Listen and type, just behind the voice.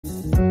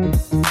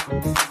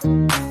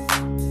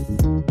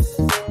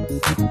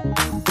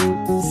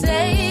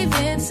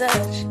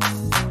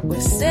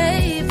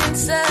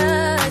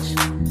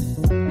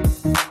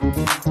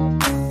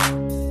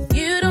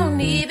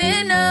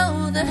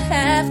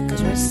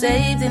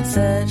Saved and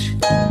Such.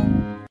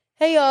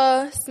 Hey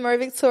y'all, it's Murray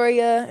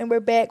Victoria, and we're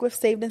back with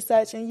Saved and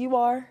Such, and you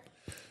are?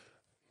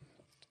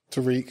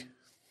 Tariq.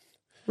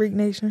 Reek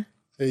Nation.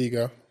 There you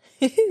go.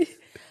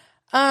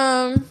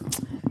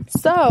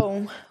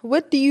 So,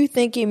 what do you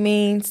think it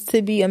means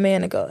to be a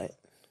man of God?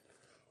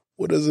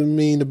 What does it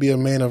mean to be a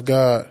man of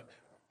God?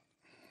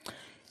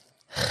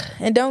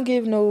 And don't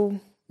give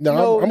no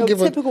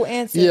typical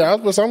answer. Yeah,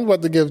 I'm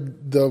about to give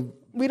the...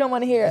 We don't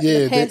want to hear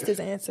the pastor's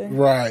answer.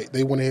 Right.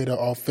 They want to hear the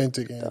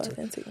authentic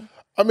answer.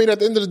 I mean, at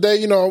the end of the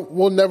day,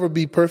 we'll never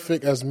be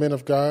perfect as men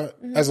of God.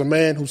 Mm-hmm. As a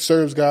man who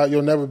serves God,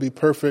 you'll never be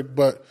perfect.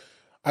 But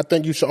I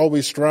think you should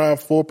always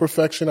strive for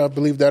perfection. I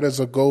believe that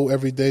is a goal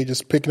every day,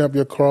 just picking up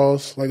your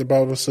cross, like the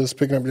Bible says,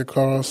 picking up your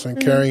cross and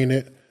carrying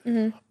it.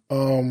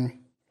 Mm-hmm.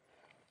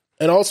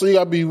 And also, you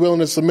got to be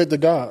willing to submit to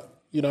God.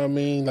 You know what I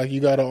mean? Like,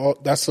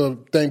 that's a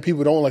thing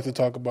people don't like to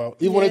talk about.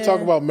 Even when they talk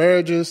about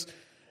marriages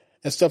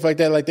and stuff like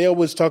that, like they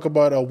always talk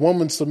about a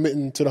woman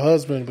submitting to the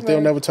husband, but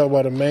they'll never talk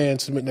about a man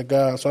submitting to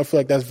God. So I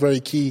feel like that's very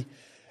key.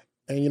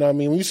 And you know what I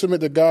mean? When you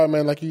submit to God,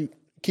 man, like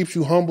keeps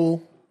you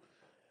humble,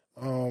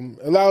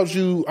 allows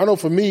you, I know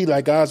for me,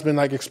 like God's been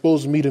like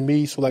exposing me to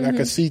me. So like I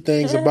can see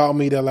things about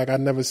me that like I've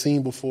never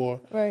seen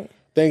before. Right.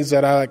 Things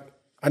that I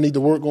need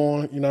to work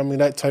on, you know what I mean?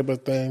 That type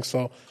of thing.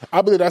 So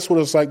I believe that's what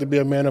it's like to be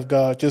a man of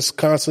God, just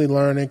constantly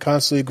learning,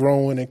 constantly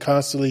growing, and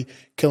constantly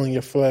killing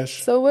your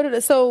flesh.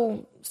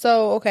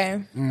 So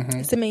okay,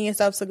 submitting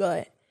yourself to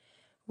God.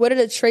 What are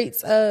the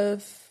traits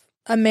of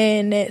a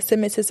man that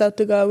submits himself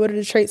to God? What are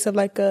the traits of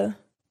like a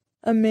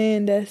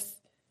man that's...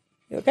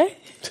 You okay?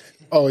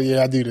 Oh,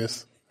 yeah, I do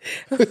this.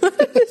 What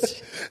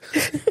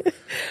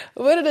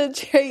are the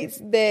traits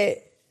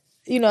that,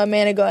 a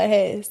man of God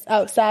has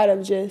outside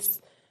of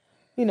just,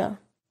 like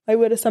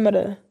what are some of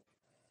the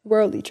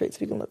worldly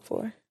traits we can look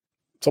for?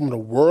 Some of the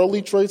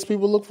worldly traits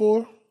people look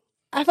for?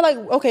 I feel like,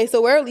 okay,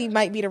 so worldly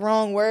might be the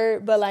wrong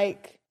word, but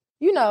like,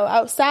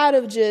 outside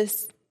of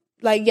just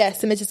like, yes,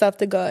 submit yourself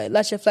to God,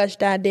 let your flesh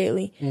die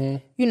daily, and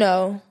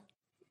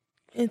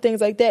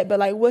things like that. But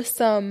like, what's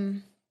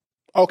some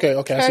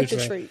character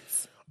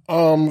traits?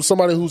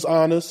 Somebody who's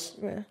honest,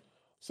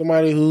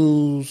 somebody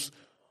who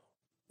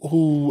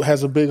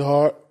has a big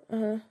heart,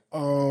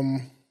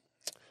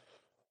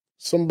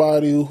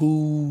 somebody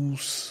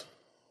who's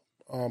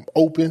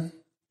open.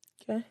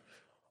 Okay.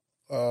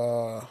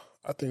 I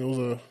think those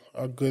are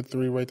a good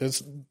three right there.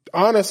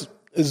 Honest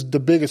is the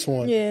biggest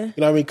one. Yeah. You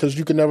know what I mean? Because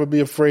you can never be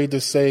afraid to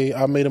say,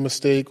 I made a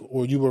mistake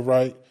or you were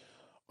right.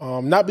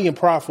 Not being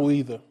prideful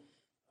either.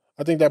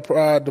 I think that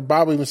pride, the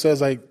Bible even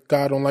says, like,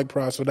 God don't like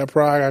pride. So that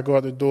pride, I go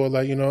out the door,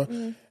 like,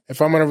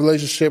 if I'm in a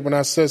relationship and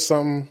I said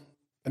something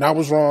and I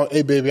was wrong,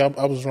 hey, baby, I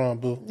was wrong,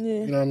 boo. Yeah.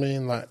 You know what I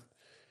mean? Like,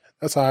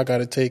 that's how I got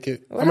to take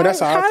it. Well, that's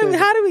how do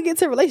we get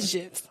to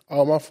relationships?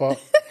 Oh, my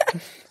fault.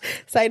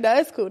 It's like, no,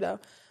 it's cool, though.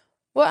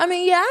 Well, I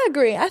mean, yeah, I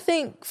agree. I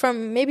think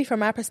from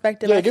my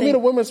perspective. Yeah, give me the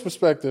woman's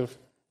perspective.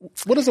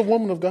 What is a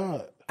woman of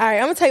God? All right,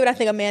 I'm going to tell you what I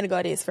think a man of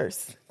God is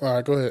first. All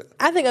right, go ahead.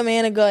 I think a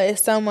man of God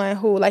is someone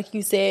who, like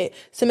you said,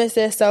 submits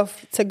themselves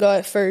to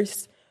God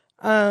first.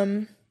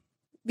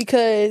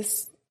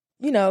 Because,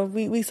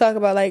 we talk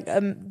about like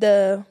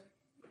the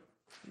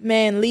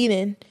man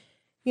leading,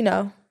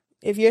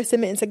 if you're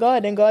submitting to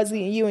God, then God's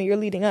leading you and you're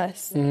leading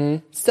us.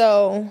 Mm-hmm.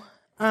 So,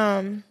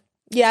 I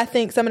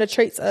think some of the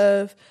traits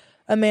of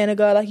a man of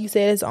God, like you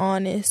said, is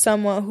honest.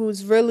 Someone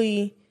who's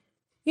really,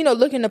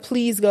 looking to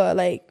please God,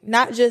 like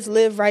not just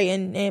live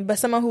right, but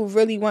someone who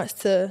really wants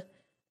to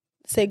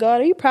say,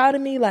 God, are you proud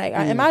of me? Like,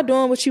 am I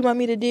doing what you want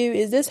me to do?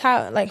 Is this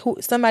how, like,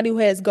 somebody who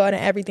has God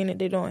in everything that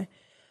they're doing?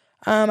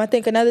 I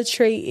think another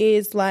trait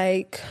is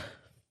like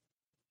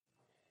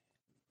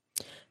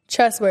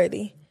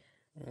trustworthy,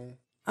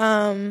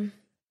 and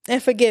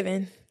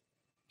forgiving.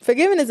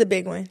 Forgiving is a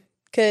big one.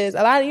 Because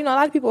a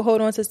lot of people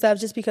hold on to stuff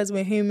just because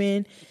we're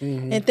human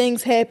and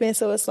things happen.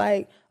 So it's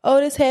like, oh,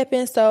 this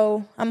happened,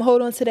 so I'm going to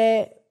hold on to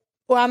that.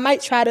 Or I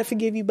might try to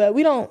forgive you, but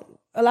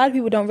a lot of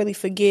people don't really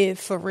forgive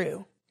for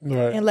real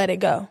and let it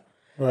go.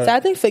 Right. So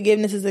I think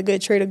forgiveness is a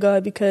good trait of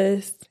God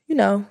because,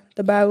 the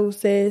Bible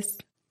says,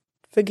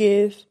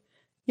 forgive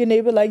your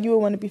neighbor like you would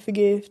want to be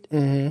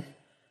forgiven.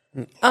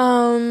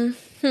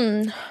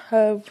 Mm-hmm.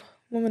 A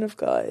woman of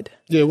God.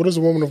 Yeah, what is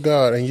a woman of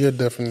God in your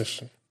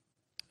definition?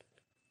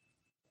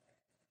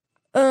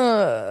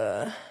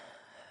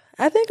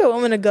 I think a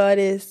woman of God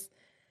has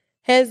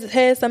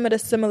some of the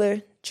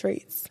similar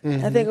traits.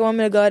 I think a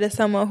woman of God is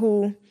someone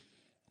who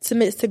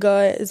submits to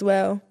God as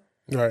well,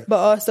 right? But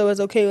also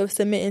is okay with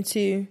submitting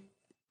to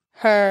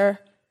her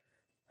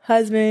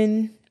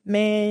husband,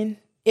 man,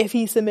 if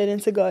he's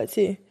submitting to God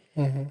too.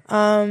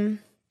 I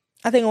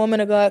think a woman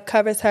of God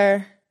covers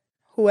her,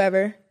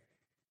 whoever.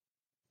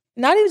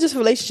 Not even just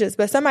relationships,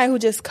 but somebody who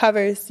just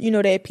covers,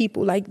 their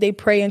people. Like they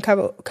pray and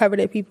cover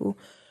their people.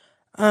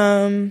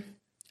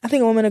 I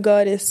think a woman of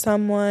God is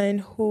someone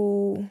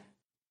who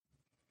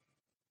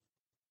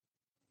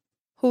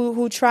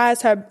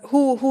tries her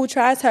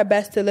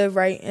best to live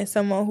right, and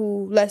someone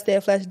who lets their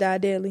flesh die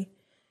daily.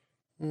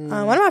 One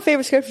of my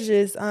favorite scriptures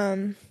is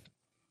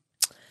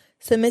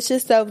submit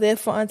yourself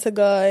therefore unto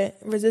God,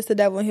 resist the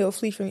devil and he'll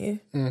flee from you.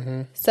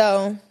 Mm-hmm.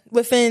 So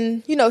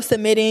within,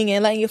 submitting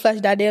and letting your flesh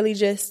die daily,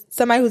 just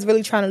somebody who's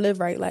really trying to live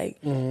right. Like,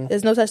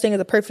 there's no such thing as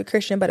a perfect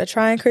Christian, but a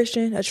trying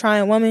Christian, a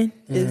trying woman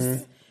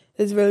is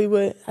really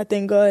what I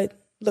think God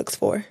looks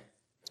for.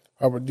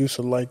 Our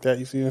producer like that.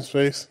 You see his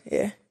face?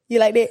 Yeah. You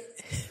like that?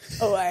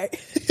 Oh, all right.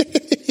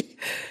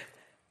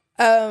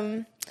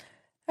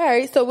 All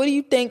right. So what do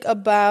you think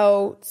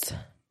about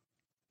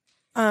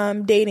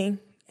dating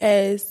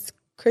as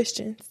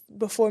Christians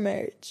before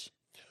marriage?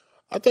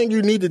 I think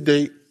you need to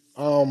date.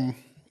 I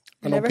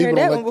never heard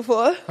that one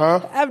before.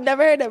 Huh? I've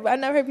never heard that. I've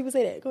never heard people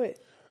say that. Go ahead.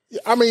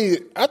 I mean,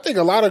 I think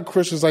a lot of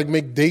Christians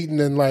make dating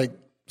and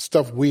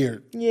stuff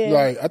weird.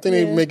 Yeah. I think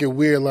they make it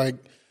weird.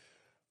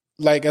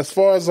 Like as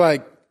far as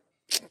let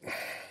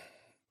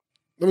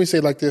me say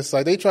it like this.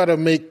 They try to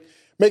make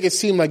it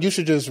seem like you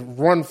should just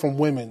run from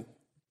women.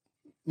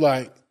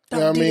 Don't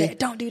do that.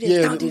 Don't do this.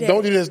 Yeah, don't do that.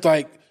 Don't do this.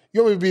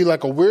 You want me to be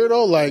like a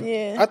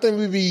weirdo? I think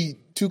we'd be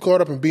too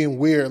caught up in being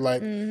weird. You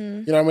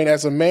know what I mean?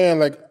 As a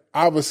man,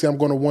 obviously I'm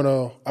going to want a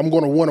woman. I'm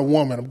going to want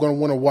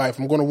a wife.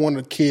 I'm going to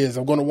want kids.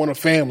 I'm going to want a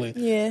family.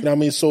 Yeah. You know what I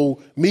mean?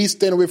 So me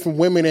staying away from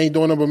women ain't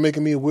doing nothing but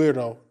making me a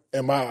weirdo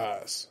in my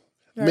eyes.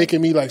 Right.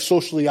 Making me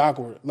socially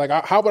awkward.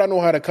 How would I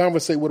know how to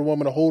conversate with a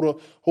woman, to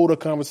hold a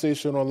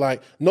conversation, or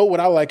know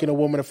what I like in a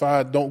woman if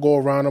I don't go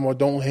around them or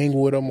don't hang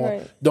with them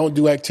or don't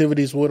do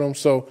activities with them?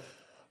 So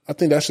I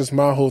think that's just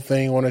my whole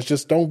thing on it.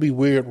 Just don't be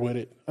weird with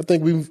it. I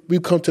think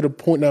we've come to the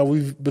point now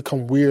we've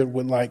become weird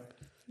with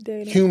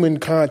dating. Human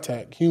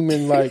contact,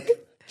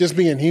 just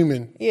being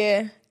human.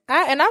 Yeah.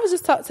 I was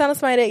just telling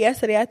somebody that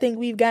yesterday. I think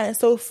we've gotten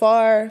so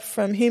far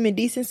from human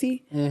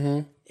decency.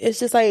 Mm-hmm. It's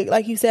just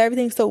like you said,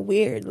 everything's so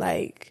weird.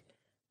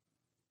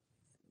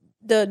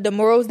 The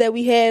morals that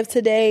we have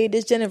today,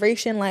 this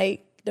generation,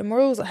 the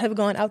morals have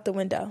gone out the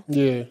window.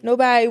 Yeah.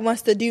 Nobody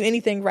wants to do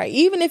anything right.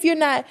 Even if you're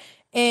not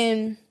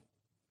in,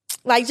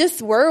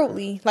 just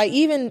worldly,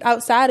 even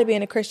outside of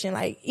being a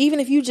Christian, even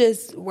if you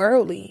just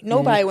worldly,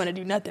 nobody want to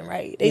do nothing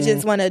right. They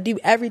just want to do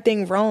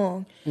everything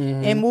wrong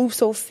and move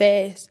so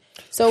fast.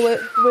 So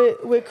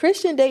with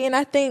Christian dating,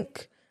 I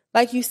think,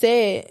 like you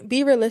said,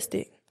 be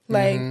realistic.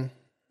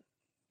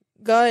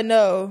 God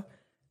know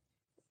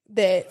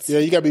that. Yeah,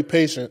 you gotta be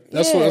patient.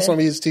 That's what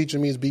he's teaching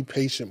me, is be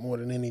patient more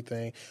than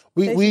anything.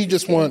 We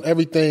just want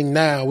everything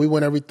now. We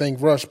want everything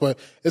rushed, but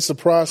it's a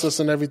process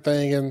and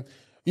everything, and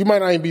you might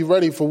not even be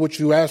ready for what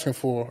you're asking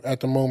for at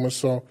the moment.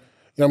 So,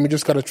 we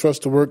just gotta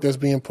trust the work that's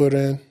being put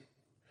in,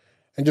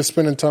 and just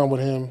spending time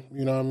with him.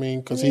 You know what I mean?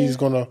 Because he's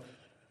gonna,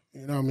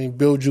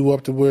 build you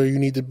up to where you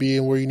need to be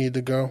and where you need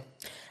to go.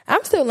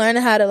 I'm still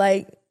learning how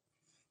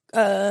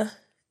to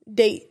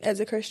date as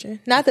a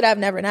Christian. Not that I've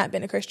never not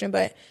been a Christian,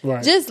 but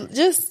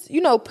just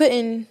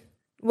putting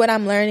what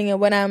I'm learning and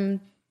what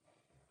I'm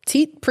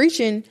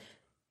preaching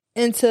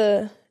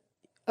into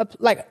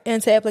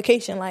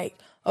application.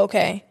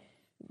 Okay,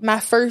 my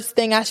first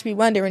thing I should be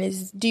wondering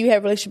is, do you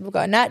have a relationship with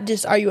God? Not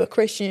just are you a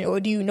Christian or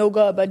do you know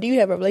God, but do you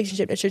have a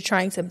relationship that you're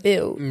trying to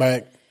build?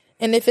 Right.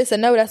 And if it's a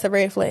no, that's a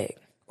red flag.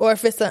 Or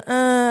if it's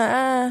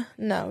a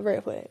no,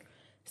 red flag.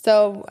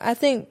 So I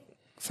think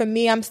for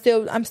me, I'm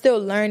still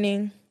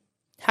learning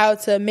how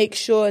to make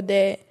sure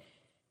that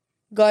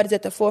God is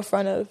at the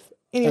forefront of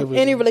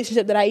any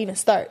relationship that I even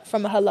start,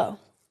 from a hello.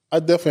 I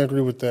definitely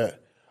agree with that.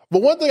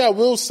 But one thing I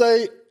will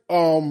say,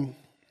 going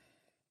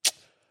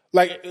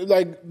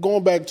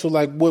back to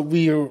what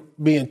we are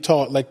being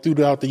taught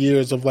throughout the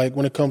years of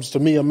when it comes to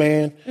me, a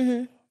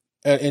man,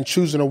 and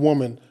choosing a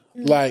woman,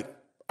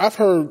 I've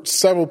heard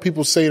several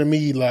people say to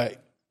me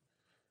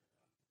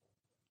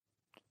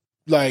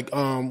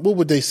what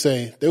would they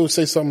say? They would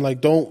say something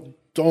like, don't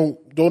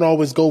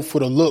always go for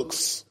the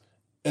looks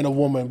in a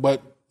woman,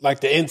 but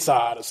the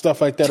inside or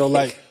stuff like that. Or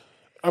but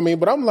I'm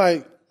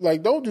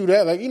don't do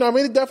that.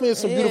 There definitely is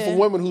some beautiful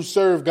women who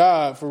serve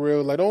God for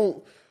real. Don't, you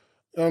know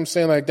what I'm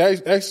saying?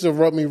 That used to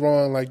rub me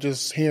wrong.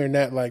 Just hearing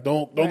that,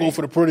 don't go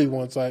for the pretty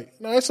ones. No,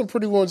 there's some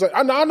pretty ones.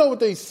 I know what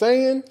they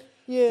saying.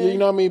 Yeah. You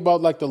know what I mean?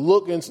 About the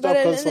look and stuff.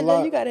 But it's a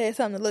lot. You gotta have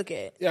something to look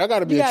at. Yeah, I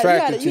gotta be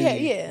attracted to you.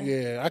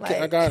 Yeah.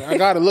 I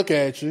gotta look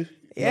at you.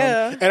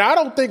 Yeah. And I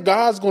don't think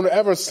God's going to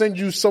ever send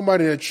you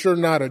somebody that you're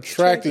not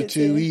attracted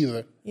to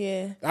either.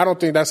 Yeah. I don't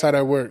think that's how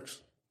that works.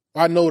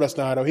 I know that's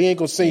not how. He ain't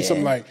going to send you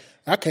something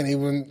I can't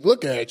even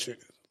look at you.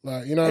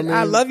 You know what I mean?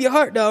 I love your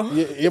heart, though.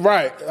 Yeah, you're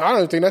right. I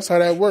don't think that's how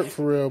that works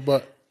for real,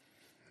 but.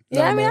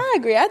 Yeah, I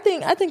agree. I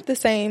think the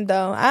same,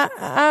 though.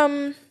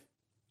 I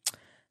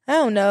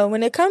don't know.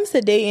 When it comes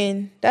to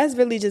dating, that's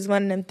really just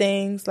one of them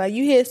things.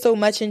 You hear so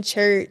much in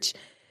church,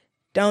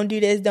 don't do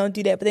this, don't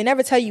do that, but they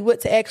never tell you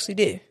what to actually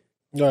do.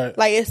 Right.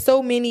 It's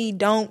so many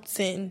don'ts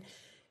and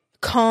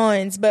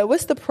cons, but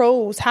what's the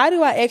pros? How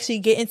do I actually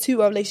get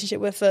into a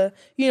relationship with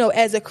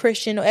as a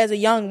Christian or as a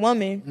young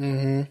woman?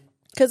 Mm-hmm.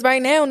 Because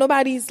right now,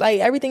 nobody's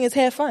everything is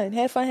have fun.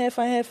 That's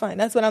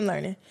what I'm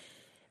learning.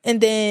 And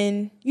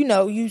then,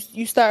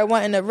 you start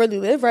wanting to really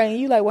live right, and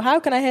you well, how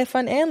can I have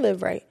fun and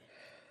live right?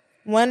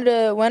 One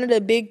of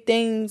the big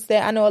things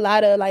that I know a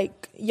lot of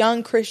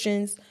young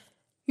Christians,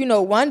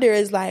 wonder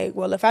is like,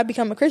 well, if I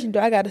become a Christian, do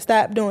I got to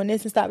stop doing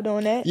this and stop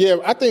doing that? Yeah,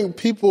 I think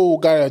people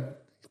got to,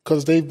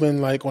 because they've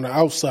been like on the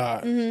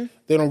outside,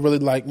 they don't really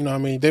like,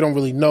 they don't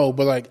really know,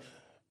 but like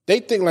they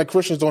think like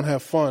Christians don't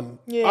have fun.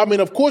 Yeah. I mean,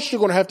 of course you're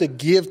going to have to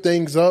give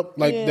things up,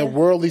 like the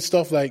worldly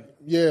stuff, like,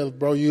 yeah,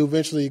 bro, you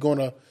eventually he's going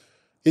to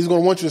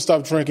want you to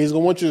stop drinking. He's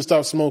going to want you to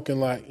stop smoking,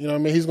 like,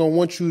 he's going to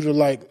want you to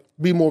like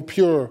be more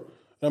pure.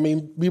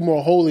 Be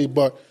more holy,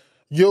 but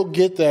you'll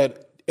get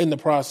that in the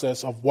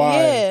process of why.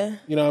 Yeah.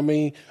 You know what I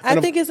mean? I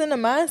think it's in the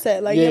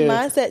mindset. Like your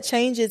mindset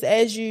changes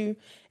as you,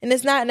 and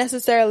it's not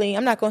necessarily,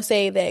 I'm not going to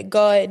say that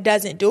God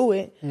doesn't do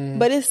it,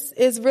 but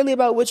it's really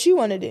about what you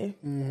want to do.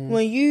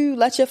 When you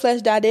let your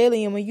flesh die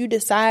daily and when you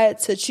decide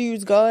to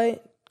choose God,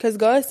 because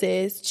God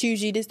says,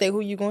 choose ye this day who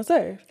you going to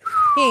serve.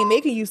 He ain't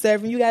making you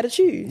serve him, you got to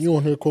choose. You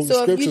want to quote the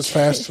scriptures,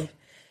 Pastor.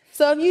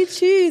 So if you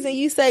choose and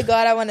you say,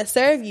 God, I want to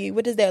serve you,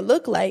 what does that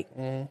look like?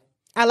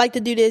 I like to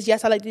do this.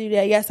 Yes, I like to do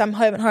that. Yes, I'm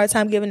having a hard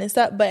time giving this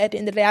up. But at the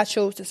end of the day, I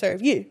chose to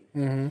serve you.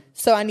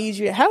 So I need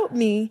you to help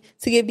me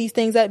to give these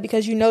things up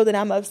because you know that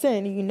I'm of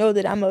sin. And you know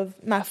that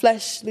my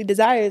fleshly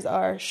desires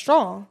are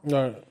strong.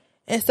 Right.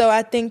 And so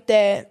I think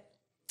that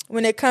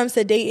when it comes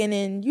to dating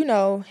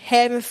and,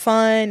 having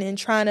fun and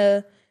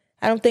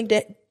I don't think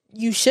that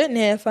you shouldn't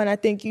have fun. I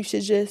think you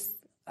should just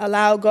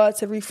allow God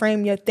to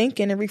reframe your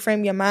thinking and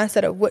reframe your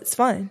mindset of what's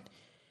fun.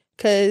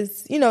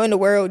 Because, in the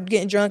world,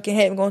 getting drunk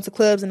and going to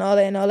clubs and all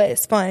that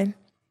is fun.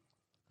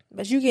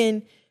 But you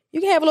can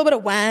have a little bit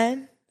of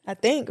wine, I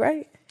think,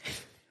 right?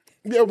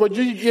 Yeah, but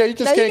you just you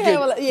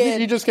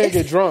just can't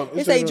get drunk.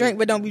 They say drink,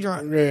 but don't be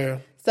drunk. Yeah.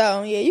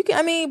 So yeah, you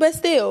can. But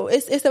still,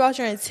 it's about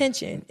your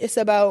intention. It's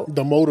about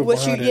the motive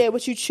behind it.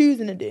 What you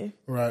choosing to do.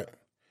 Right.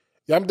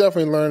 Yeah, I'm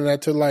definitely learning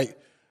that too. Like,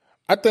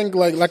 I think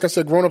like I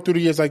said, growing up through the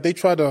years, like they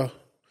try to.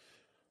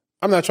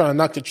 I'm not trying to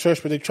knock the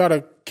church, but they try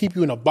to keep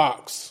you in a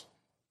box.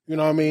 You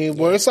know what I mean?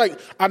 Well, it's like,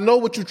 I know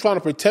what you're trying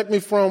to protect me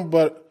from,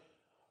 but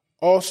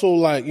also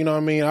like, I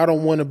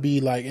don't want to be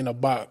like in a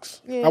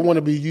box. Yeah. I want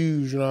to be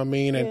used, you know what I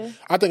mean? And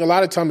I think a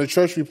lot of time the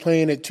church be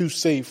playing it too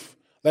safe.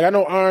 Like I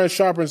know iron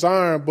sharpens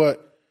iron,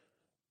 but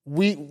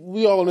we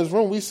all in this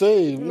room, we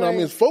saved. You know what I mean?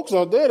 There's folks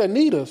out there that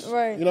need us.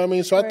 Right. You know what I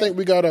mean? So I think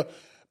we got to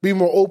be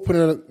more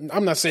open.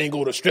 I'm not saying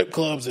go to strip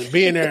clubs and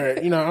be in there.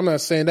 I'm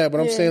not saying that, but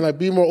I'm saying like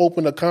be more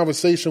open to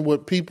conversation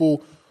with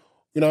people.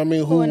 You know what I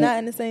mean? Who are not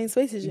in the same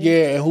space as you.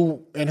 Yeah,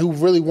 and who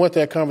really want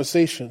that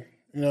conversation.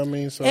 You know what I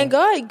mean? So, and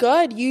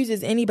God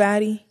uses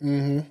anybody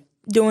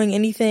doing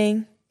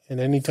anything, and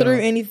anytime, through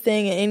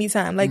anything at any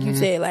time. Like you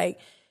said, like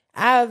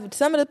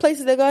some of the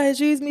places that God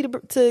has used me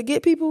to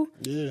get people.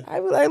 Yeah,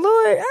 I was like,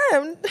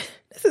 Lord,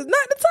 this is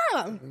not the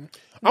time.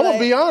 I'm gonna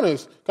be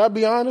honest. Gotta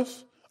be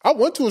honest. I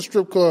went to a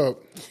strip club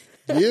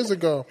years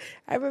ago.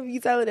 I remember you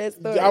telling that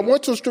story. I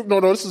went to a strip.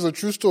 No, this is a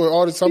true story.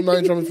 All this, I'm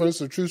not jumping for this.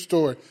 This is a true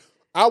story.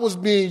 I was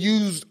being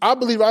used. I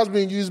believe I was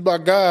being used by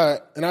God,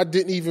 and I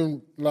didn't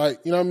even like.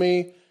 You know what I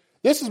mean?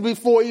 This is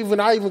before I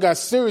even got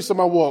serious in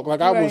my walk.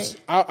 Like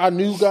I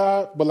knew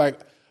God, but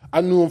like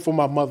I knew Him for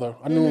my mother.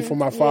 I knew Him for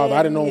my father.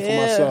 I didn't know Him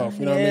for myself.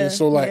 You know what I mean?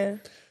 So like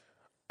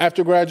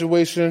after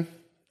graduation,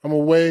 I'm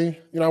away.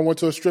 I went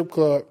to a strip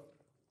club,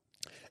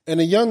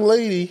 and a young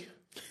lady.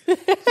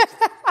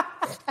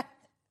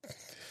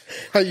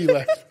 How you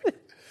laughing?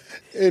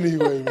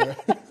 Anyway, man.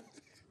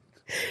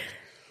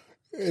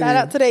 Shout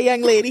out to that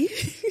young lady.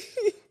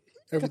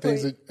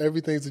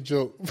 Everything's a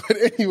joke. But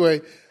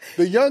anyway,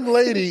 the young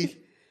lady,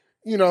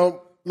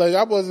 like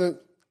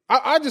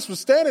I just was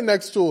standing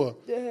next to her.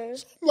 Yeah.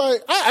 So I'm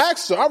like, I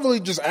asked her. I really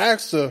just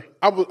asked her.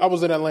 I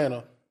was in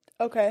Atlanta.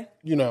 Okay.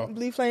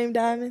 Blue Flame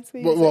Diamonds.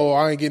 Well,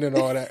 I ain't getting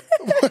into all that.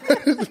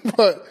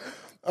 But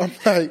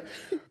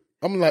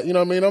I'm like, you know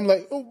what I mean? I'm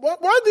like,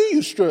 why do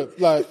you strip?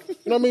 Like, you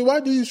know what I mean? Why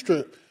do you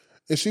strip?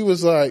 And she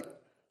was like,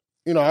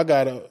 I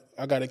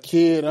got a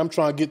kid and I'm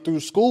trying to get through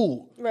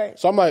school. Right.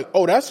 So I'm like,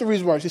 oh, that's the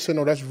reason why. She said,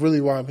 no, that's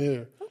really why I'm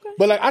here. Okay.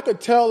 But like, I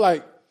could tell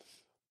like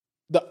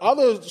the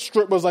other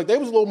strippers, like they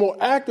was a little more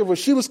active, but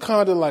she was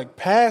kind of like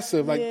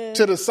passive, like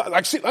to the side.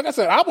 Like I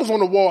said, I was on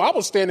the wall. I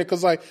was standing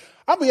because like,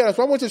 I'll be honest,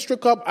 when I went to the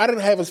strip club, I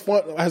didn't have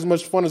as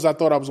much fun as I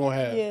thought I was going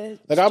to have. Yeah.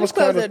 Like I was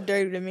kind of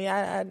dirty to me.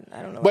 I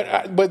don't know.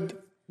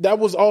 But that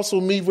was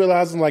also me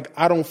realizing like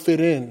I don't fit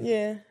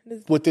in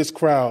with this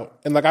crowd.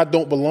 And like I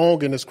don't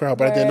belong in this crowd,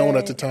 but I didn't know it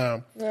at the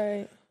time.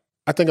 Right.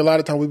 I think a lot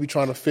of times we be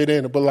trying to fit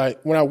in. But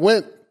like when I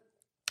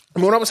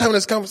was having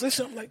this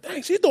conversation, I'm like,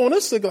 dang, she's doing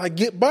this to like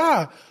get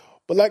by.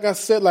 But like I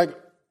said, like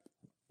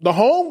the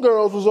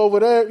homegirls was over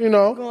there,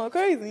 going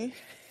crazy.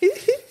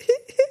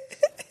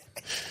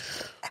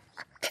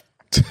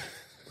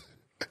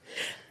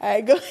 All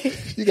right, go ahead.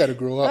 You got to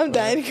grow up. I'm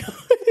dying to go.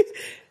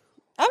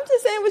 I'm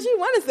just saying what you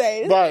want to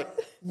say. Right.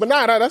 But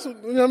that's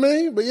what, you know what I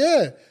mean? But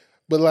yeah.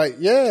 But like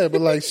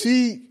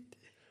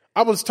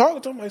I was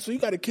talking to him, like, so you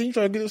got a kid, you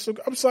trying to get this.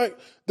 I was like,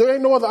 there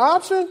ain't no other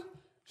option?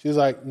 She's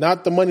like,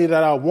 not the money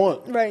that I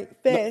want. Right.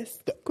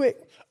 Fast.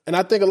 Quick. And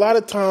I think a lot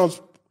of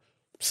times,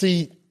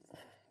 see,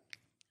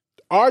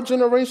 our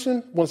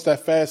generation wants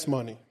that fast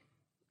money.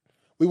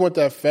 We want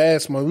that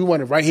fast money. We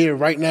want it right here,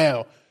 right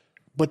now.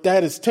 But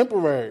that is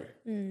temporary.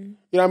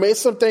 You know what I mean?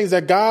 It's some things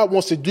that God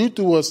wants to do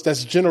through us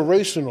that's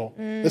generational.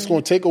 It's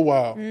going to take a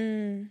while.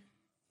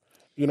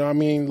 You know what I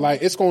mean?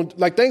 Like, it's going,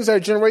 like, things that are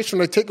generational,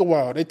 they take a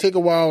while. They take a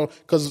while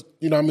because,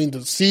 you know what I mean,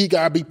 the seed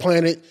got to be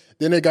planted,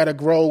 then they got to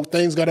grow,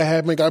 things got to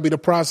happen, got to be the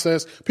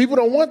process. People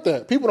don't want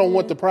that. People don't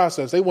want the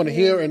process. They want to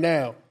here and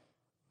now.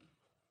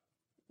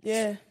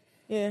 Yeah,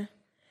 yeah.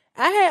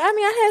 I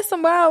had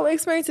some wild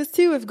experiences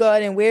too with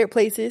God in weird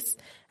places.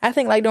 I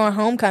think like during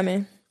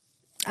homecoming,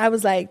 I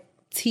was like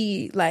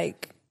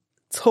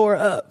tore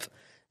up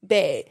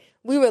bad.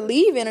 We were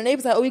leaving and they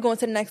was like, "Oh, we going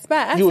to the next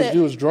spot."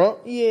 You was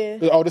drunk? Yeah.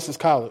 Oh, this is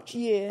college.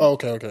 Yeah. Oh,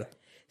 okay.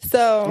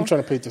 So I'm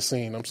trying to paint the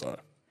scene. I'm sorry.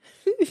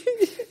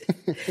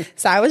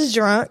 So I was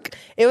drunk.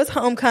 It was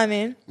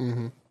homecoming.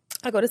 Mm-hmm.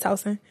 I go to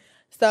Towson.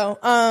 So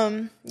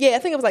yeah, I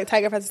think it was like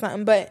Tiger Fest or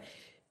something. But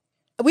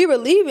we were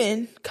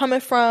leaving, coming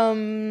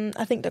from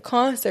I think the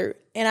concert,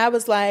 and I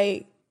was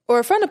like,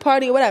 or from the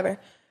party or whatever.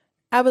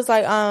 I was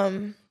like,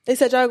 they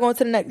said y'all going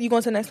to the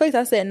next place.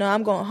 I said no,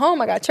 I'm going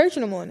home. I got church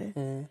in the morning.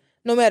 Mm.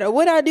 No matter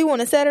what I do on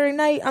a Saturday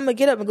night, I'm gonna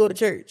get up and go to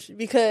church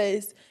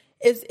because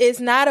it's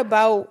not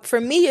about, for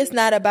me, it's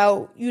not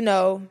about, you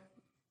know,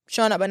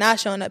 showing up or not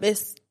showing up.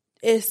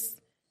 It's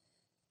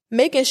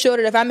making sure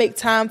that if I make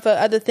time for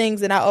other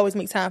things, then I always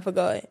make time for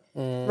God,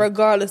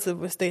 regardless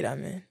of what state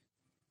I'm in.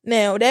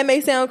 Now that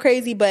may sound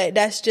crazy, but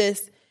that's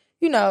just,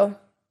 you know,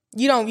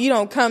 you don't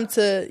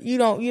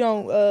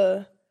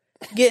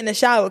get in the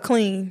shower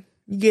clean.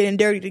 You getting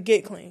dirty to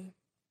get clean.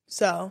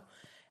 So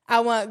I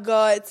want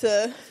God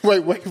to... Wait,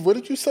 what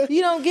did you say?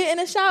 You don't get in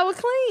the shower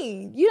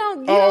clean. You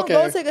don't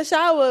go take a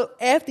shower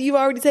after you've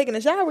already taken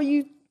a shower.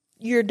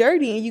 You're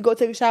dirty and you go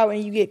take a shower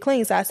and you get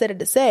clean. So I said it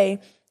to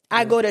say,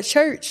 I go to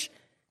church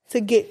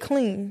to get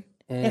clean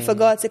and for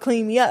God to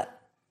clean me up.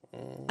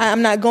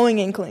 I'm not going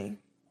in clean.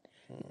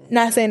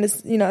 Not saying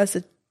this, you know,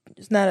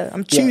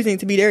 I'm choosing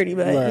to be dirty,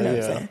 but right, you know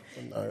what I'm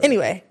saying.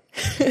 Anyway,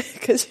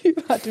 because you're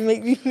about to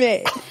make me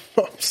mad.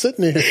 I'm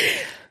sitting here.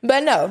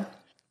 But no.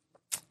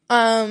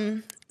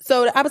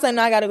 So I was like,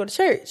 no, I got to go to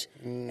church.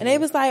 And they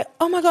was like,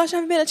 oh my gosh, I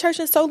haven't been to church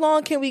in so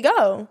long. Can we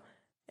go?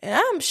 And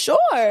I'm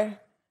sure.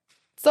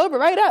 Sober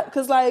right up.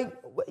 Because like,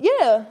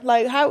 yeah.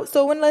 Like how,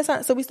 so when last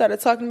time, so we started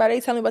talking about it.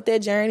 They telling me about their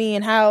journey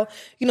and how,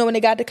 you know, when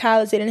they got to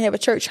college, they didn't have a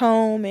church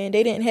home and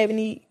they didn't have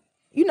any,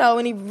 you know,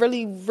 any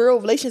really real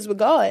relations with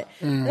God.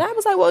 And I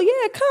was like, well,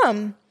 yeah,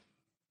 come.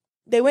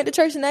 They went to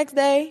church the next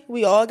day.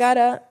 We all got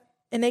up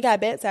and they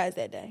got baptized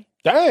that day.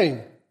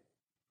 Dang.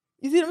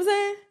 You see what I'm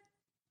saying?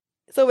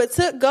 So it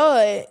took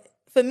God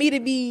for me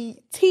to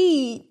be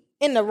teed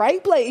in the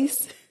right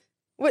place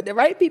with the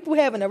right people,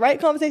 having the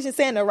right conversation,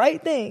 saying the right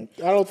thing.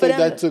 I don't think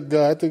that took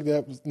God. I think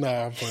that was,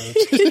 I'm playing.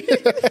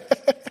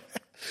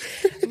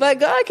 But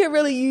God can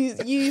really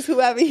use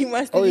whoever he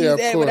wants to use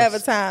at whatever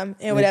time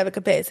and whatever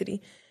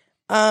capacity.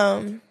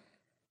 And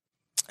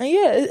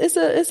yeah,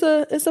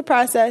 it's a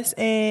process.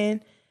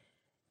 And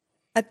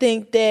I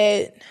think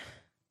that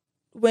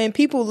when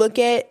people look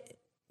at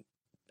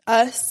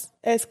us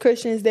as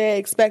Christians, they're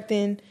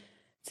expecting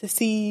to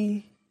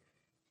see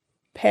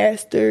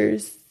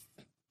pastors,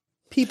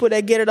 people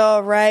that get it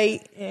all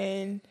right,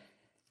 and,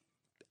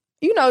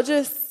 you know,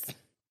 just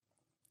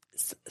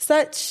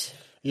such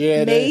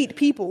made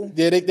people.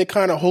 Yeah, they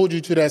kind of hold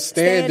you to that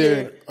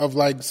standard of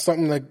like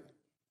something like,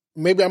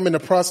 maybe I'm in the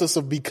process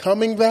of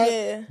becoming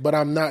that, but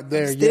I'm not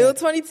there yet. Still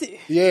 22.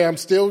 Yeah,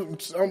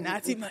 I'm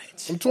not too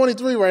much. I'm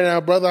 23 right now,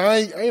 brother. I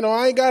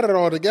ain't got it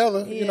all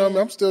together. Yeah. You know what I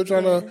mean? I'm still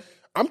trying to.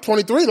 I'm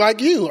 23 like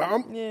you.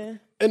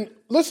 And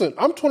listen,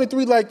 I'm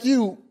 23 like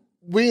you.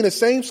 We in the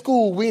same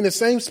school. We in the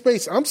same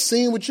space. I'm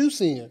seeing what you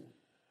seeing. You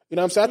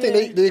know what I'm saying? I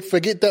think they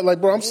forget that.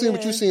 Like, bro, I'm seeing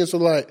what you seeing. So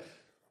like,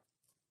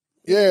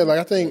 like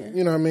I think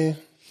you know what I mean.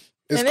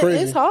 It's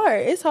crazy. It's hard.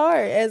 It's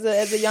hard as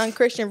a young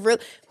Christian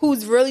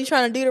who's really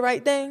trying to do the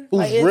right thing.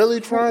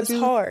 It's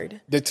hard.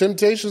 The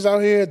temptations out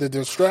here, the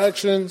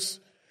distractions,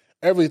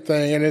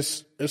 everything, and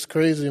it's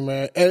crazy,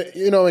 man. And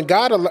you know, and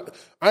God,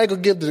 I ain't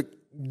gonna give the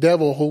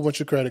devil a whole bunch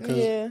of credit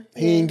because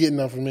he ain't getting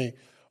enough from me.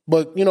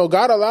 But you know,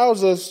 God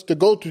allows us to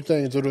go through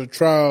things, or the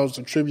trials,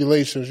 the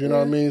tribulations. You know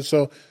what I mean?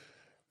 So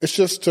it's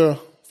just so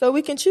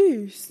we can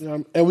choose, you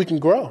know, and we can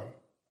grow.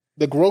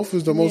 The growth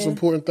is the most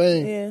important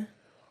thing. Yeah.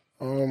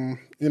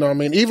 You know what I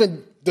mean?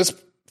 Even this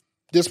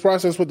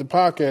process with the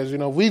podcast, you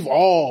know, we've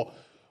all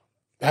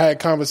had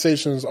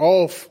conversations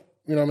off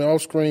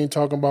screen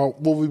talking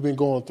about what we've been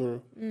going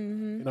through.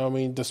 Mm-hmm. You know what I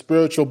mean? The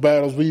spiritual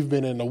battles we've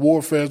been in, the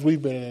warfares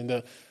we've been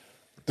in,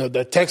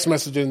 the text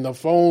messaging, the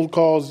phone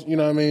calls, you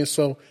know what I mean?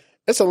 So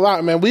it's a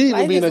lot, man. We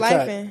even being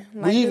attacked.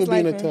 We even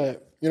being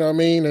attacked. You know what I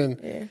mean?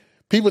 And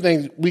people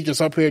think we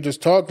just up here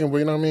just talking, but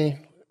you know what I mean?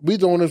 We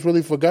doing this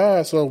really for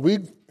God, so we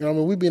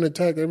being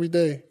attacked every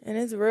day. And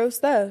it's real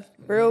stuff.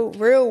 Real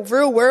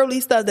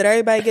worldly stuff that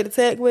everybody get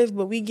attacked with,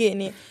 but we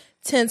getting it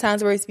 10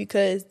 times worse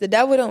because the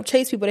devil don't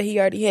chase people that he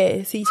already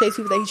has. He chase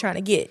people that he's trying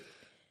to get.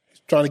 He's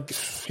trying to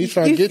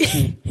get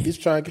you. He's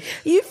trying to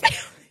get you.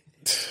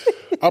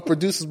 Our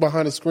producers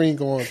behind the screen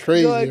going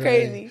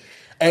crazy.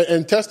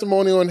 And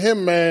testimony on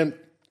him, man.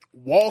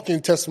 Walking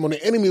testimony.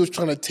 The enemy was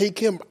trying to take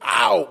him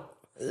out.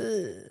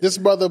 This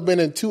brother been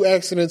in 2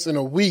 accidents in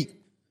a week.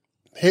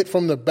 Hit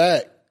from the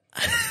back.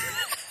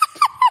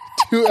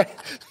 Come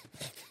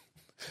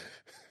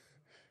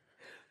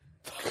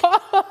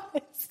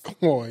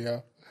on,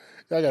 y'all.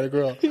 Y'all gotta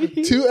grow up.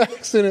 2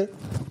 accidents.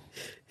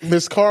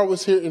 His car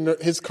was hit in the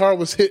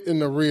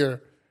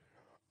rear.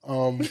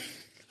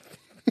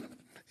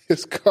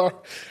 His car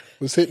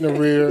was hit in the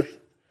rear.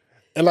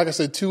 And like I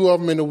said, 2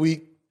 of them in a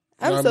week.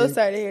 I'm so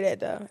sorry to hear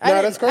that, though.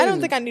 That's crazy. I don't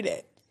think I knew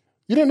that.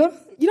 You didn't know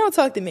that? You don't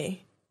talk to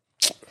me.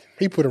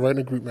 He put it right in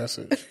the group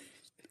message.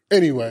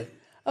 Anyway.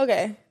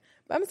 Okay.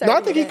 I'm sorry. No,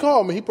 I think he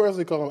called me. He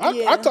personally called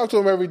me. I talk to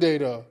him every day,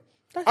 though.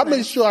 I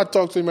make sure I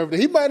talk to him every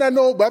day. He might not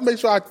know, but I make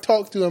sure I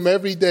talk to him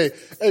every day.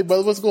 Hey,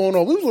 brother, what's going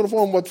on? We was on the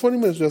phone about 20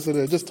 minutes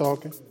yesterday, just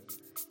talking.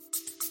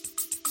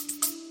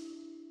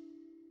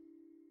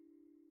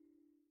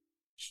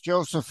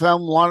 Joseph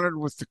M. Leonard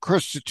with the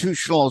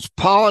Constitutionalist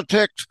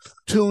Politics.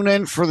 Tune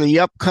in for the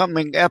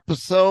upcoming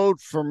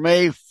episode for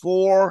May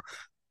 4.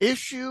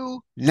 Issue,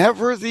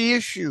 Never the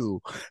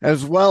Issue,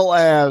 as well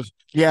as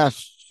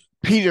guests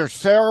Peter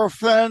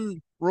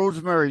Seraphin,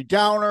 Rosemary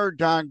Downer,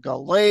 Don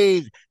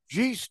Gallade,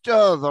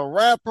 Gista the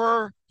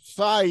Rapper,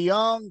 Cy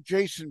Young,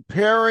 Jason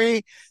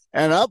Perry,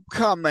 and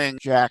upcoming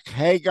Jack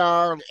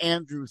Hagar,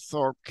 Andrew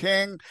Thorpe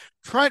King,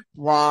 Trent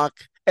Rock,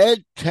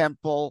 Ed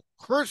Temple,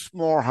 Chris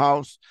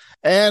Morehouse,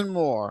 and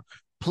more.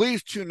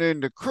 Please tune in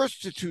to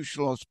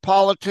Constitutionalist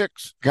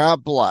Politics.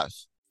 God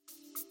bless.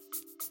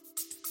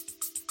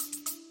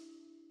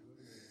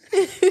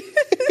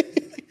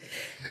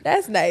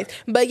 That's nice.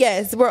 But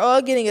yes, we're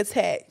all getting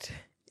attacked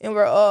and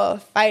we're all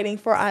fighting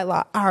for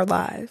our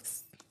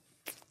lives.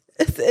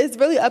 It's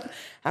really up.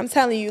 I'm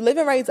telling you,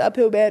 living right is an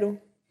uphill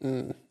battle.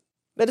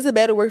 But it's a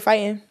battle worth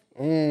fighting.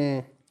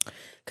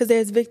 Because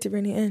there's victory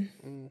in the end.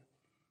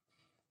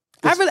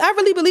 I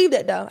really believe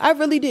that, though. I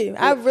really do.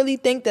 I really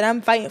think that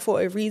I'm fighting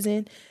for a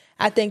reason.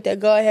 I think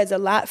that God has a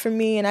lot for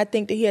me, and I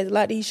think that he has a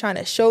lot that he's trying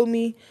to show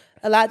me,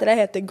 a lot that I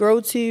have to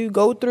go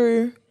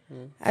through.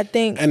 I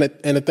think. And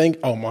the thing,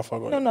 oh, my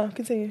fault. No,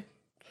 continue.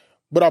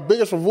 But our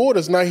biggest reward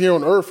is not here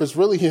on earth. It's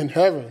really in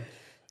heaven,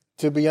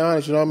 to be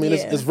honest. You know what I mean?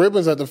 Yeah. It's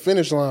ribbons at the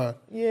finish line.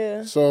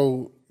 Yeah.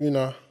 So, I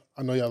know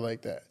y'all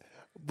like that.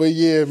 But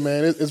yeah,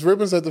 man, it's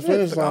ribbons at the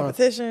finish line.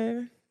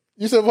 Competition.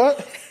 You said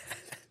what?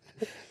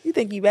 You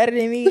think you better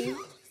than me?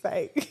 It's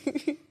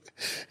like...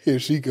 Here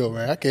she go,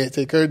 man. I can't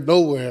take her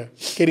nowhere.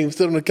 Can't even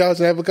sit on the couch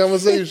and have a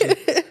conversation.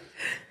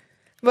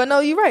 But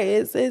no, you're right.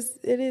 It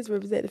is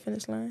ribbons at the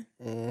finish line.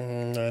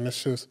 And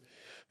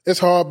it's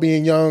hard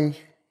being young.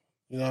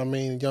 You know what I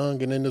mean?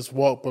 Young and in this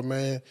walk. But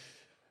man,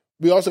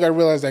 we also got to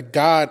realize that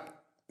God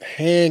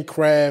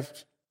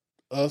handcrafted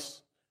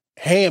us,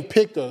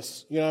 handpicked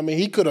us. You know what I mean?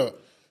 He could have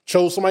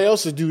chose somebody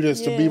else to do this,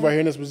 to be right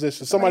here in this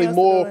position. Somebody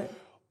more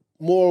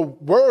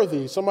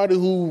worthy. Somebody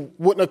who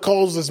wouldn't have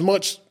caused as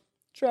much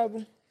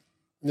trouble.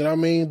 You know what I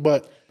mean?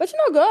 But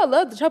God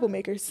loves the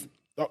troublemakers.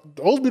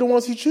 Those be the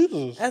ones he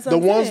chooses. That's what the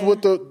I'm ones saying.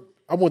 with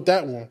I want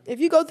that one. If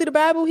you go through the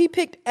Bible, he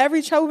picked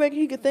every troublemaker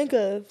he could think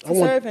of to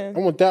serve him. I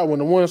want that one.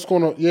 The one that's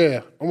going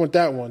to, I want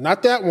that one.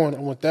 Not that one. I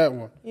want that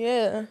one.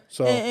 Yeah.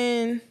 So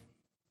and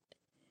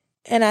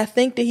I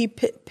think that he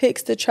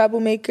picks the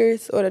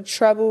troublemakers or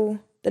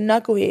the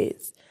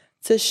knuckleheads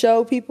to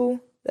show people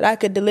that I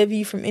could deliver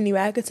you from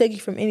anywhere. I could take you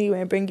from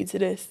anywhere and bring you to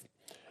this.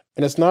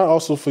 And it's not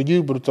also for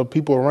you, but it's the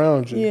people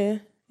around you. Yeah.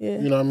 Yeah.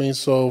 You know what I mean?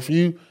 So if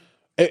you,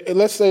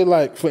 let's say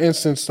like, for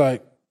instance,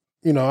 like,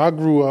 I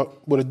grew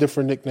up with a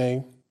different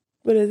nickname.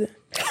 What is it?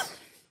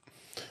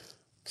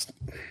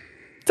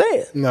 Say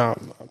it. No,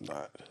 I'm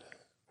not.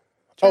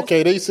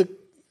 Okay, they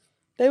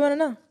want to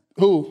know.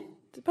 Who?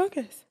 The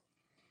podcast.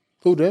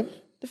 Who, them?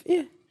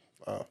 Yeah.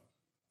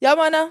 Y'all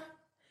want to know?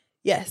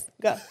 Yes,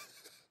 go.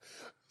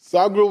 So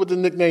I grew up with the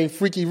nickname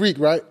Freaky Reek,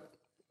 right?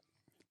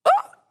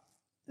 Oh,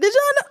 did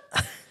y'all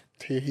know?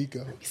 Here he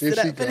go. Here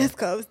she go. In this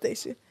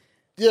conversation.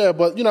 Yeah,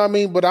 but you know what I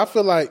mean? But I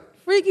feel like...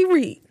 Freaky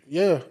Reek.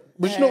 Yeah.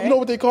 But you know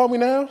what they call me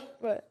now?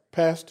 What?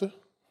 Pastor.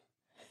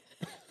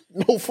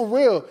 No, for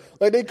real.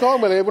 Like, they call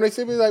me that. When they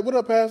see me, like, what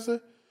up, Pastor?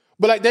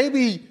 But, like, they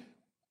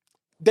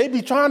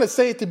be trying to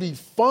say it to be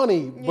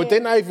funny, but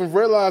they're not even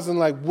realizing,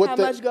 like, how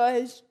much God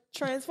has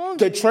transformed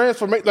the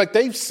transformation. Like,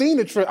 they've seen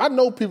the I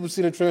know people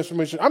see the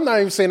transformation. I'm not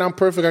even saying I'm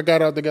perfect, I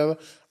got it all together.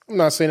 I'm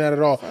not saying that at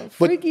all.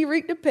 Freaky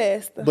Reek the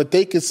pastor. But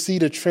they could see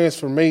the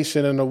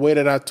transformation in the way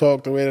that I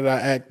talk, the way that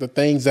I act, the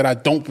things that I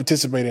don't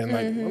participate in.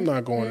 Like, I'm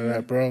not going to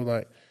that, bro.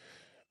 Like,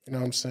 you know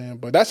what I'm saying?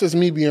 But that's just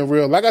me being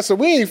real. Like I said,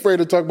 we ain't afraid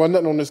to talk about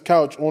nothing on this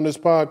couch, on this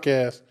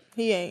podcast.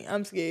 He ain't.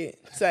 I'm scared.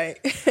 Sorry.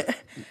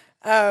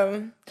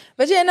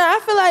 But yeah, no,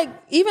 I feel like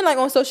even like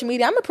on social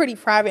media, I'm a pretty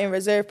private and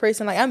reserved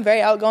person. Like, I'm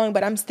very outgoing,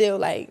 but I'm still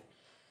like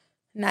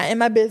not in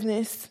my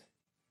business.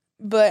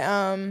 But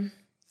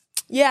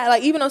yeah,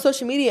 like even on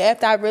social media,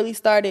 after I really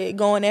started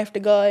going after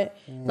God,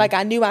 like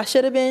I knew I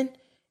should have been,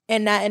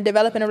 and not in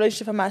developing a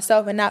relationship for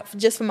myself and not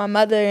just for my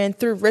mother and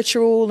through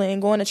ritual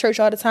and going to church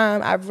all the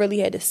time, I really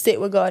had to sit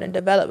with God and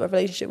develop a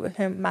relationship with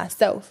him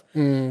myself.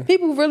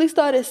 People really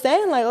started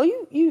saying like, oh,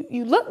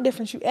 you look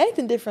different, you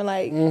acting different.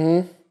 Like,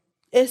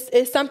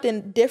 it's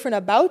something different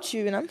about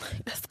you. And I'm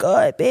like, that's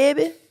God,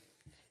 baby.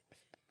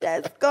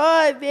 That's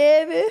God,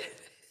 baby.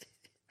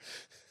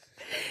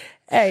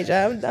 Hey,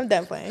 Joe, I'm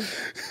done playing.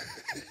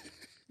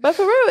 But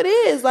for real, it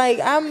is. Like,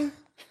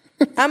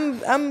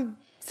 I'm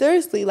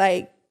seriously,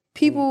 like,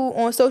 people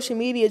on social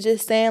media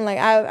just saying, like,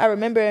 I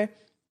remember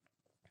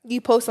you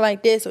posting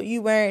like this, or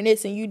you wearing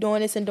this, and you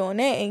doing this and doing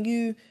that, and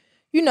you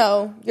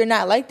know, you're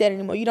not like that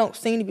anymore. You don't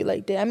seem to be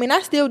like that. I mean,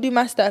 I still do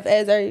my stuff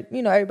as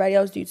everybody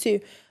else do too.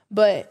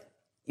 But,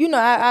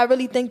 I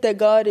really think that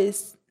God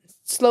is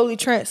slowly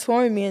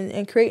transforming me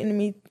and creating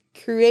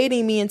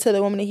me into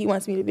the woman that he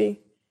wants me to be.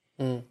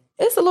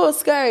 It's a little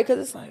scary because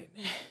it's like,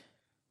 man.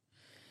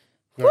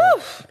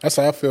 Whew. That's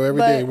how I feel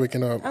every day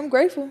waking up. I'm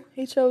grateful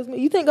he chose me.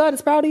 You think God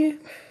is proud of you?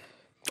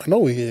 I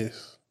know he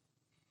is.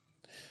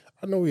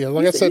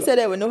 Like I said, you said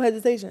that with no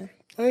hesitation.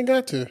 I ain't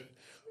got to,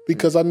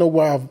 because I know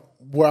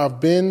where I've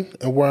been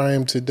and where I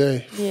am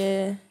today.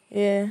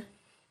 Yeah.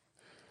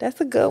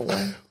 That's a good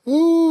one.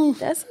 Ooh.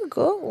 That's a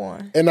good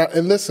one. And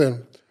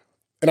listen,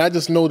 and I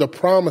just know the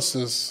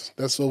promises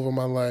that's over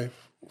my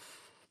life.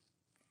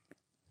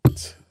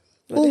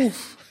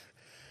 Oof.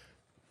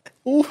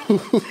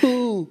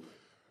 Ooh.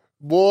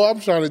 Boy, I'm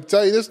trying to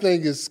tell you, this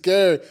thing is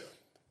scary.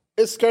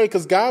 It's scary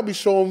because God be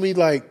showing me,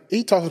 like,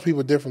 he talks to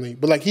people differently,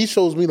 but, like, he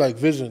shows me, like,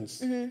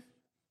 visions. Mm-hmm.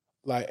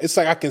 Like, it's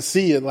like I can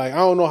see it. Like, I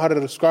don't know how to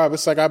describe it.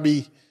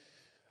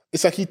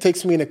 It's like he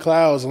takes me in the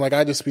clouds, and, like,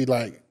 I just be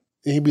like,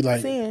 and he be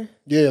like,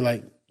 yeah,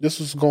 like, this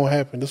was going to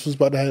happen. This was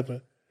about to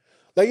happen.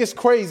 Like, it's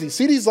crazy.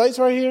 See these lights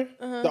right here?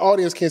 Uh-huh. The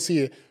audience can't see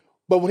it.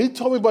 But when he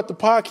told me about the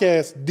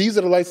podcast, these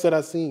are the lights that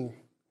I seen.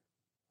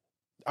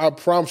 I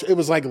promise you, it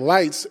was like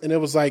lights, and it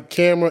was like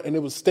camera, and it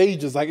was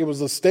stages. Like, it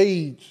was a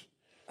stage.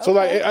 Okay. So,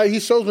 like, he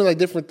shows me, like,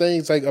 different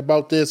things, like,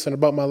 about this and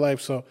about my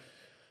life. So,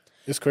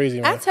 it's crazy,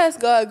 man. I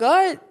test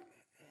God.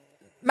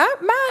 My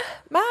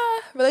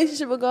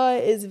relationship with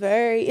God is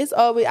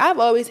I've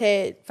always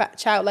had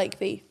childlike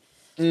faith.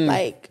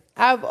 Like,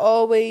 I've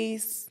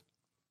always,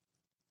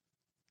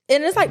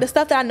 and it's like the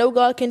stuff that I know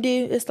God can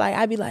do, it's like,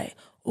 I'd be like,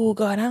 oh,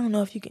 God, I don't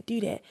know if you can do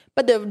that.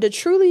 But the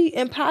truly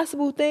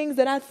impossible things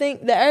that I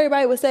think that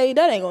everybody would say,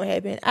 that ain't going to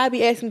happen, I'd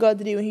be asking God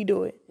to do, and he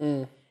do it.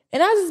 And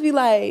I just be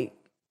like,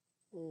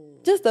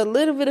 just a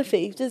little bit of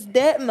faith, just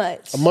that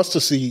much. A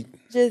mustard seed.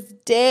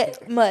 Just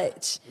that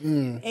much.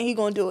 And he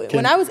going to do it.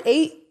 When I was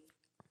 8,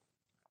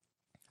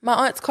 my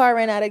aunt's car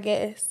ran out of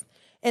gas.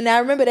 And I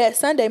remember that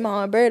Sunday,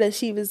 my Aunt Berta,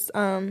 she was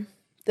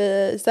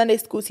the Sunday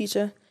school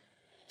teacher.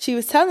 She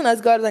was telling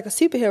us God is like a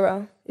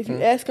superhero. If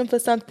you ask him for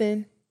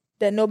something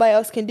that nobody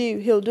else can do,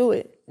 he'll do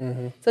it.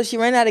 Mm-hmm. So she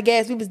ran out of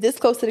gas. We was this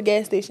close to the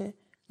gas station.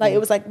 Like, it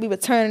was like we were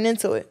turning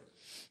into it.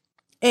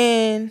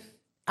 And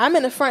I'm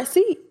in the front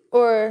seat,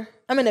 or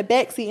I'm in the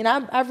back seat, and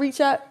I reach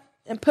out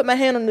and put my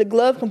hand on the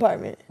glove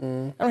compartment.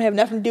 I don't have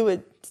nothing to do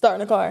with starting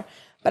the car.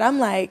 But I'm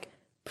like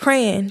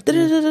praying.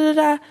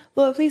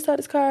 Lord, please start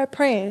this car.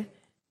 Praying.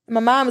 And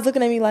my mom was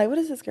looking at me like, what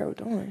is this girl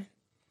doing?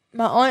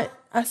 My aunt,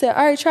 I said,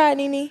 all right, try it,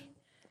 Nene.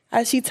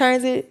 As she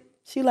turns it,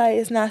 she like,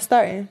 it's not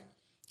starting.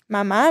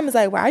 My mom is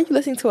like, why are you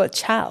listening to a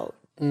child?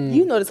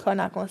 You know this car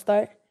not going to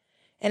start.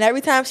 And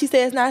every time she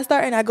says it's not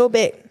starting, I go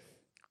back,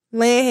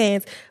 laying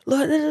hands.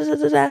 Lord,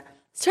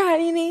 try it,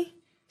 Nene.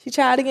 She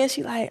tried again.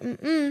 She like,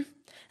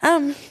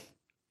 I'm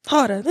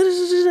harder.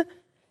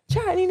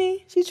 Try it, Nene.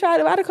 She tried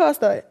it. Why the car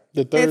start?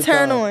 The third and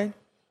turn time. on.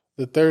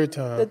 The third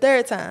time. The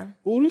third time.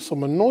 Ooh, there's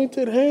some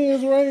anointed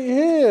hands right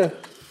here.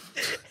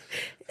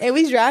 And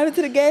we driving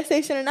to the gas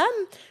station, and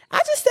I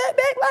just sat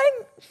back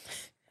like,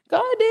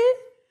 God did.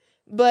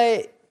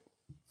 But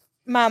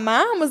my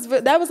mom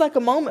that was like a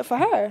moment for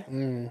her.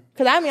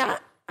 Because I mean,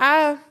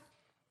 I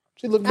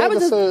she looked back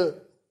and said,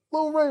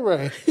 Little Ray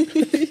Ray.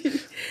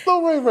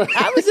 Little Ray Ray.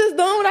 I was just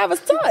doing what I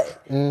was taught.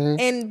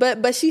 And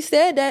but she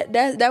said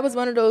that was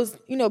one of those,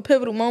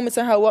 pivotal moments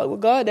in her walk with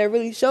God that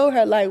really showed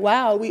her, like,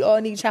 wow, we all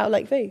need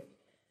childlike faith.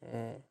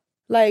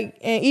 Like,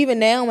 and even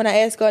now when I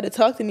ask God to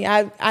talk to me,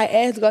 I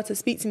ask God to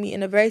speak to me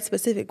in a very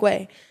specific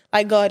way.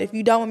 Like, God, if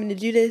you don't want me to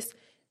do this,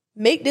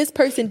 make this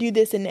person do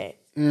this and that.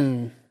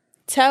 And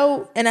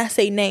I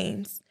say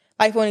names.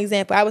 Like, for an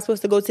example, I was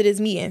supposed to go to this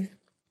meeting,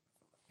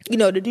 I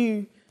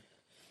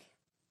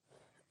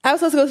was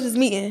supposed to go to this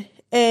meeting,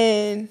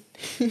 and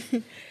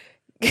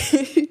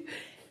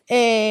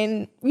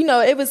and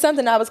it was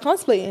something I was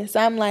contemplating. So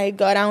I'm like,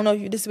 God, I don't know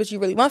if this is what you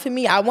really want from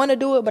me. I want to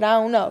do it, but I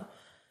don't know.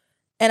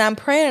 And I'm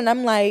praying, and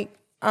I'm like,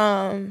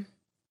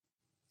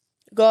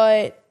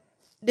 God,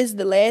 this is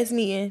the last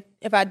meeting.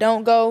 If I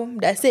don't go,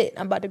 that's it.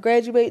 I'm about to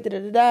graduate.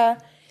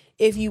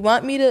 If you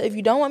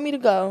don't want me to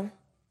go,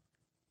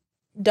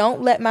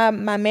 don't let my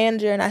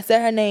manager, and I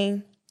said her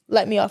name,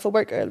 let me off of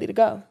work early to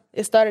go.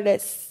 It started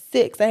at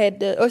 6.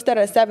 It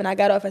started at 7. I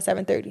got off at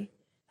 7:30.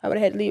 I would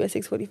have had to leave at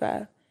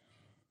 6:45.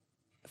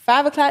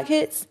 5 o'clock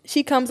hits.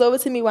 She comes over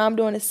to me while I'm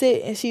doing a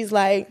sit, and she's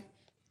like,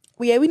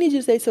 well, yeah, we need you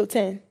to stay till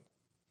 10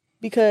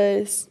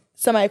 because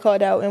somebody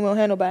called out and we don't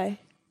have nobody.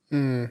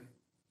 And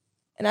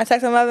I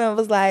texted my mother and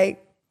was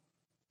like,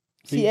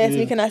 she asked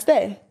me, can I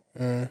stay?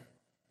 And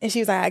she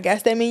was like, I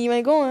guess that mean you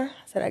ain't going. I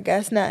said, I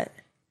guess not.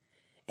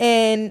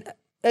 And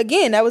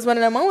again, that was one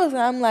of the moments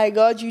where I'm like,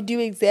 God, you do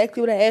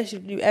exactly what I asked you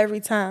to do every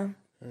time.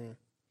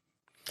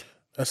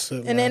 That's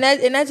it, and man.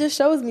 then that just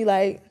shows me,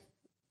 like,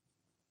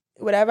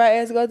 whatever I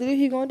ask God to do,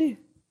 He gonna do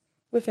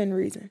within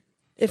reason,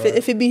 if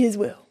it be His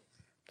will.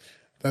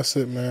 That's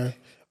it, man.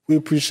 We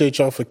appreciate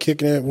y'all for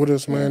kicking it with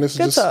us, man. This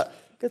is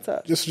Good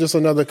talk. Just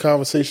another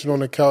conversation on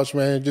the couch,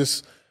 man.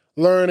 Just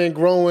learning,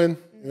 growing.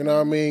 You know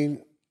what I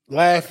mean?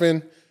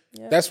 Laughing.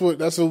 Yeah. That's what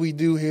we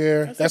do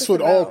here. That's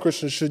what all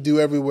Christians should do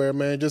everywhere,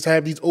 man. Just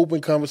have these open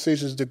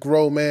conversations to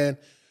grow, man.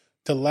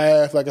 To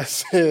laugh, like I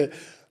said,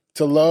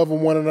 to love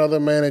one another,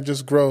 man, and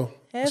just grow.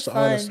 Have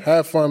fun.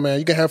 Have fun, man.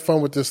 You can have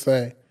fun with this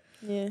thing.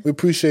 Yeah. We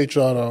appreciate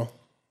y'all, though.